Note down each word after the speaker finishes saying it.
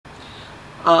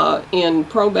In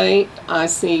probate, I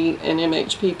see an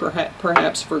MHP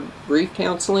perhaps for grief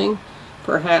counseling,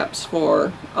 perhaps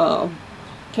for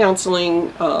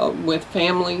counseling with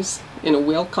families in a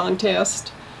will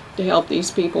contest to help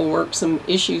these people work some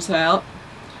issues out.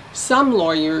 Some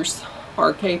lawyers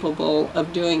are capable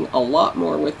of doing a lot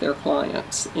more with their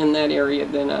clients in that area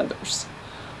than others.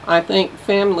 I think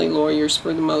family lawyers,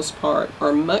 for the most part,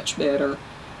 are much better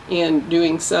in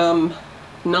doing some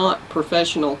not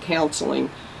professional counseling,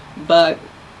 but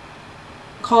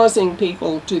causing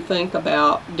people to think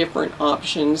about different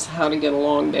options, how to get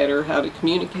along better, how to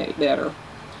communicate better.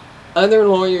 Other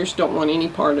lawyers don't want any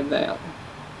part of that.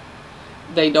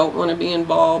 They don't want to be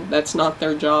involved. That's not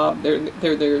their job.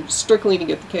 They're there strictly to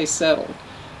get the case settled.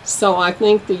 So I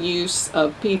think the use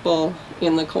of people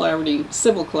in the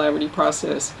civil collaborative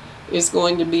process is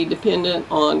going to be dependent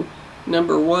on,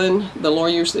 number one, the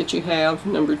lawyers that you have,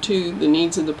 number two, the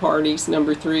needs of the parties,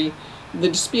 number three, the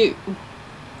dispute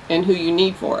and who you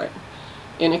need for it.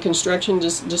 In a construction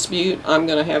dispute, I'm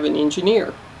going to have an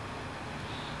engineer.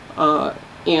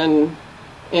 In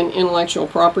an intellectual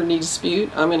property dispute,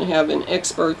 I'm going to have an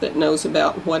expert that knows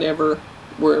about whatever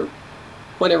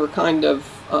kind of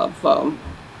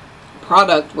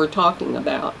product we're talking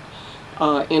about.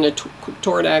 In a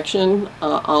tort action,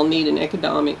 I'll need an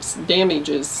economics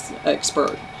damages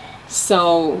expert.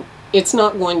 So it's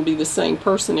not going to be the same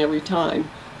person every time.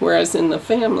 Whereas in the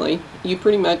family, you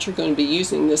pretty much are going to be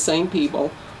using the same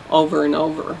people over and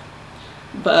over.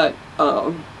 But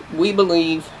we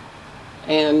believe,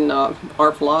 and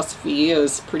our philosophy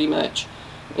is pretty much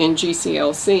in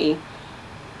GCLC,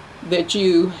 that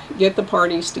you get the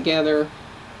parties together,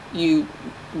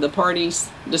 the parties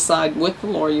decide with the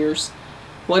lawyers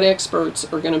what experts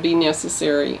are going to be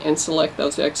necessary and select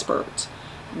those experts,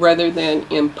 rather than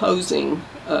imposing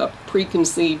a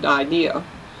preconceived idea,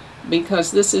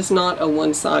 because this is not a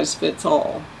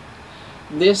one-size-fits-all.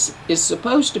 This is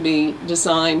supposed to be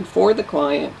designed for the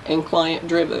client and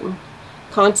client-driven.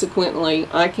 Consequently,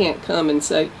 I can't come and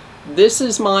say, this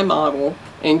is my model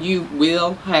and you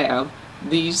will have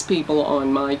these people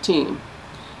on my team.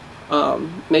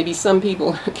 Maybe some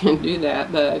people can do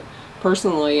that, but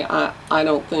personally, I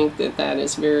don't think that that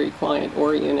is very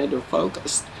client-oriented or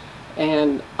focused,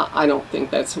 and I don't think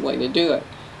that's the way to do it.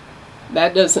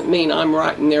 That doesn't mean I'm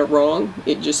right and they're wrong.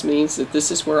 It just means that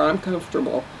this is where I'm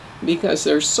comfortable, because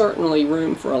there's certainly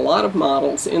room for a lot of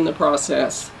models in the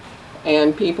process,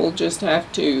 and people just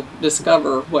have to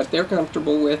discover what they're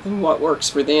comfortable with and what works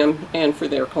for them and for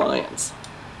their clients.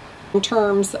 In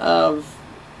terms of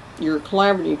your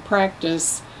collaborative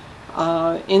practice,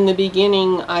 in the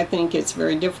beginning, I think it's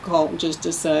very difficult just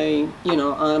to say, you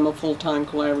know, I'm a full-time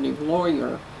collaborative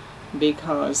lawyer,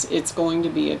 because it's going to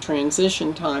be a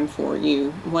transition time for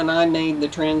you. When I made the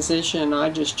transition, I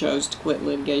just chose to quit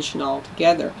litigation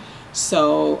altogether.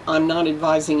 So I'm not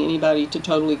advising anybody to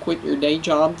totally quit your day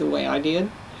job the way I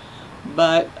did,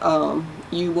 but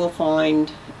you will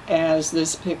find as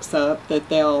this picks up that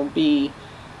there'll be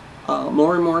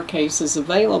more and more cases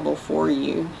available for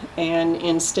you, and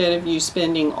instead of you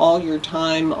spending all your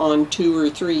time on 2 or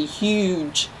 3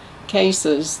 huge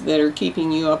cases that are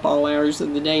keeping you up all hours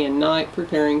of the day and night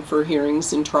preparing for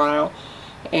hearings and trial,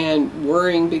 and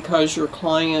worrying because your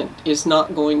client is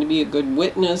not going to be a good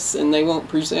witness and they won't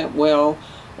present well,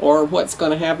 or what's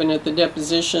going to happen at the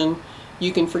deposition,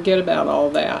 you can forget about all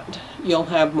that. You'll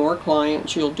have more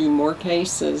clients, you'll do more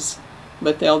cases,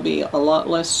 but there'll be a lot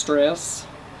less stress.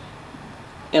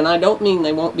 And I don't mean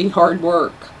they won't be hard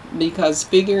work, because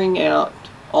figuring out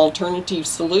alternative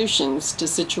solutions to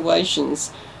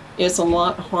situations is a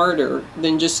lot harder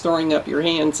than just throwing up your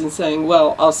hands and saying,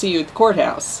 well, I'll see you at the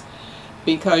courthouse,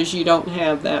 because you don't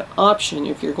have that option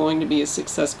if you're going to be a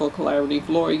successful collaborative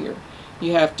lawyer.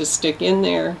 You have to stick in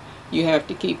there, you have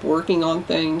to keep working on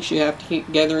things, you have to keep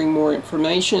gathering more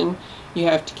information, you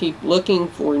have to keep looking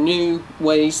for new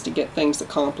ways to get things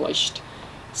accomplished.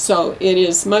 So it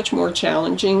is much more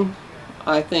challenging.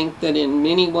 I think that in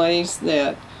many ways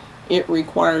that it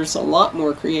requires a lot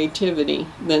more creativity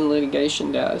than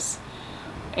litigation does.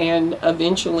 And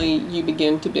eventually you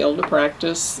begin to be able to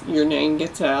practice, your name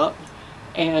gets out,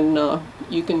 and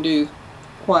you can do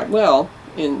quite well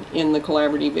in the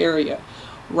collaborative area.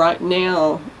 Right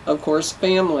now, of course,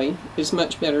 family is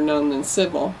much better known than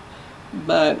civil,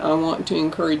 but I want to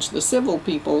encourage the civil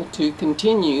people to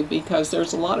continue, because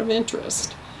there's a lot of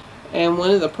interest. And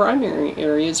one of the primary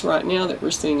areas right now that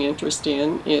we're seeing interest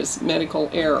in is medical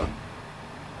error,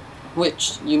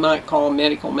 which you might call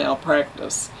medical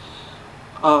malpractice.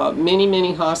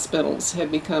 Many hospitals have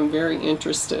become very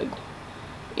interested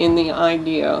in the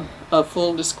idea of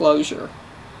full disclosure.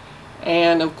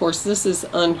 And of course this is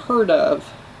unheard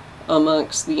of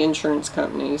amongst the insurance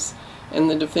companies and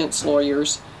the defense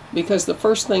lawyers, because the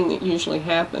first thing that usually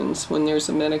happens when there's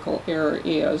a medical error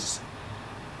is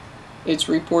it's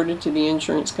reported to the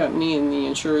insurance company and the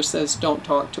insurer says don't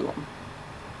talk to them.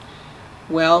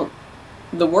 Well,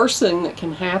 the worst thing that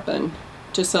can happen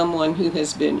to someone who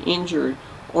has been injured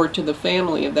or to the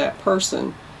family of that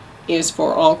person is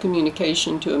for all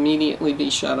communication to immediately be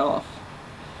shut off.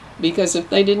 Because if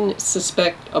they didn't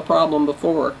suspect a problem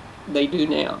before, they do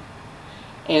now.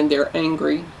 And they're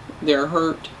angry, they're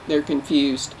hurt, they're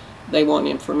confused, they want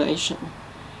information.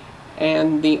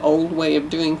 And the old way of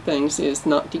doing things is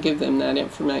not to give them that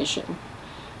information.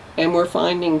 And we're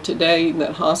finding today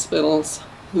that hospitals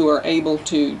who are able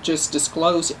to just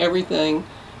disclose everything,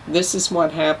 this is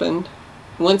what happened,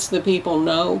 once the people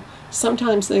know,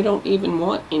 sometimes they don't even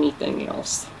want anything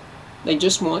else. They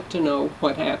just want to know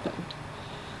what happened.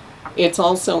 It's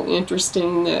also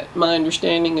interesting that my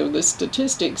understanding of the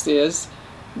statistics is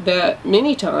that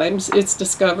many times it's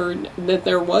discovered that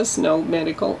there was no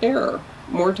medical error.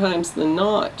 More times than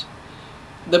not,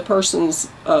 the person's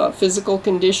physical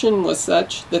condition was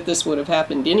such that this would have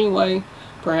happened anyway.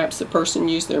 Perhaps the person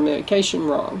used their medication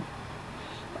wrong.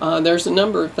 There's a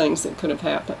number of things that could have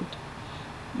happened.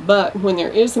 But when there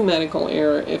is a medical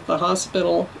error, if the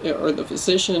hospital or the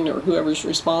physician or whoever's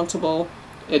responsible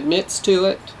admits to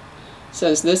it,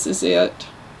 says this is it,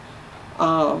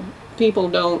 people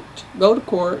don't go to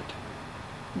court.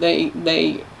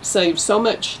 They save so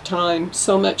much time,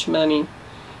 so much money.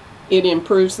 It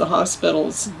improves the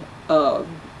hospital's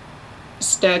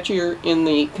stature in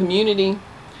the community.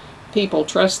 People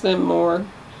trust them more.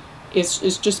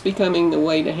 It's just becoming the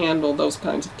way to handle those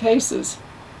kinds of cases.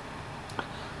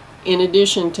 In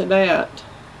addition to that,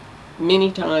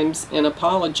 many times an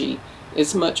apology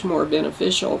is much more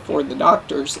beneficial for the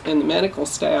doctors and the medical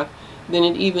staff than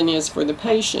it even is for the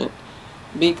patient,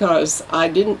 because I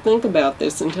didn't think about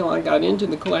this until I got into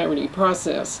the collaborative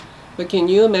process. But can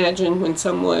you imagine when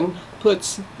someone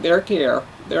puts their care,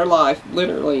 their life,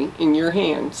 literally in your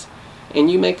hands,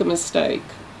 and you make a mistake,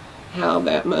 how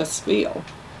that must feel?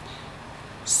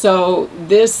 So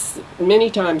this,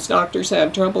 many times doctors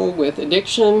have trouble with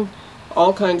addiction,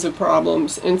 all kinds of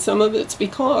problems, and some of it's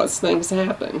because things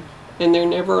happen and they're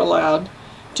never allowed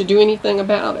to do anything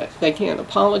about it. They can't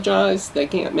apologize, they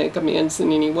can't make amends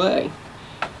in any way.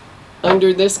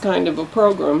 Under this kind of a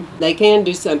program, they can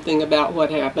do something about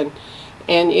what happened,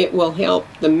 and it will help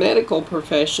the medical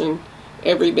profession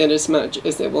every bit as much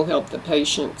as it will help the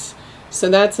patients. So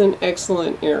that's an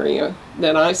excellent area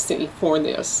that I see for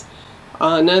this.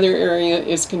 Another area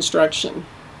is construction.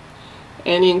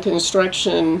 And in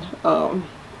construction, a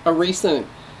recent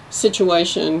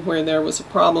situation where there was a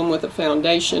problem with a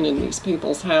foundation and these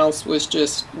people's house was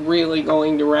just really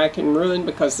going to rack and ruin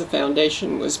because the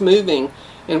foundation was moving.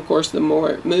 And of course, the more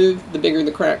it moved, the bigger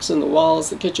the cracks in the walls,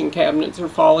 the kitchen cabinets are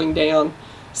falling down.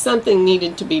 Something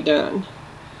needed to be done.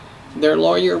 Their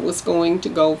lawyer was going to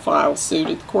go file suit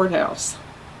at the courthouse.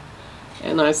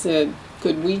 And I said,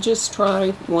 could we just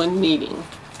try one meeting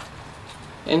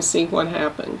and see what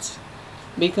happens?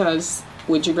 Because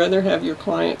would you rather have your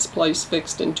client's place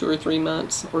fixed in 2 or 3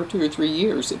 months or 2 or 3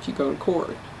 years if you go to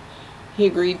court? He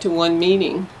agreed to one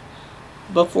meeting.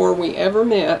 Before we ever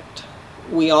met,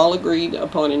 we all agreed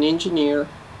upon an engineer.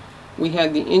 We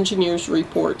had the engineer's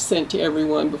report sent to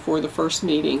everyone before the first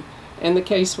meeting, and the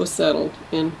case was settled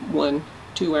in 1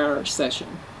 2-hour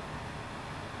session.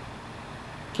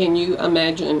 Can you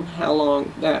imagine how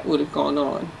long that would have gone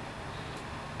on?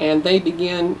 And they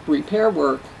began repair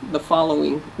work the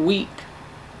following week.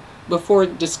 Before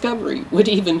discovery would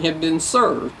even have been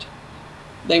served,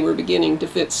 they were beginning to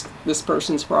fix this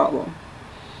person's problem.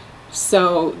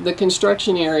 So the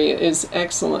construction area is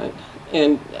excellent.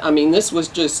 And I mean, this was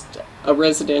just a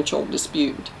residential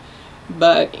dispute.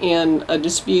 But in a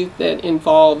dispute that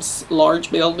involves large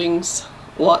buildings,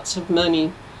 lots of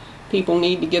money, people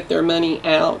need to get their money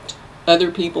out,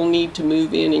 other people need to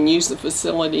move in and use the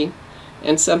facility,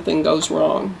 and something goes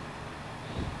wrong.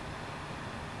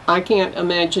 I can't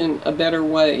imagine a better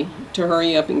way to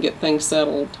hurry up and get things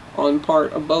settled on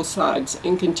part of both sides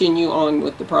and continue on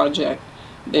with the project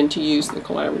than to use the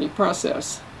collaborative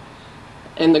process.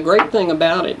 And the great thing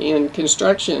about it, in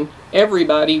construction,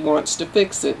 everybody wants to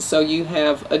fix it, so you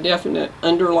have a definite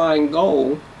underlying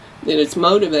goal that is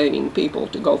motivating people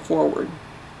to go forward.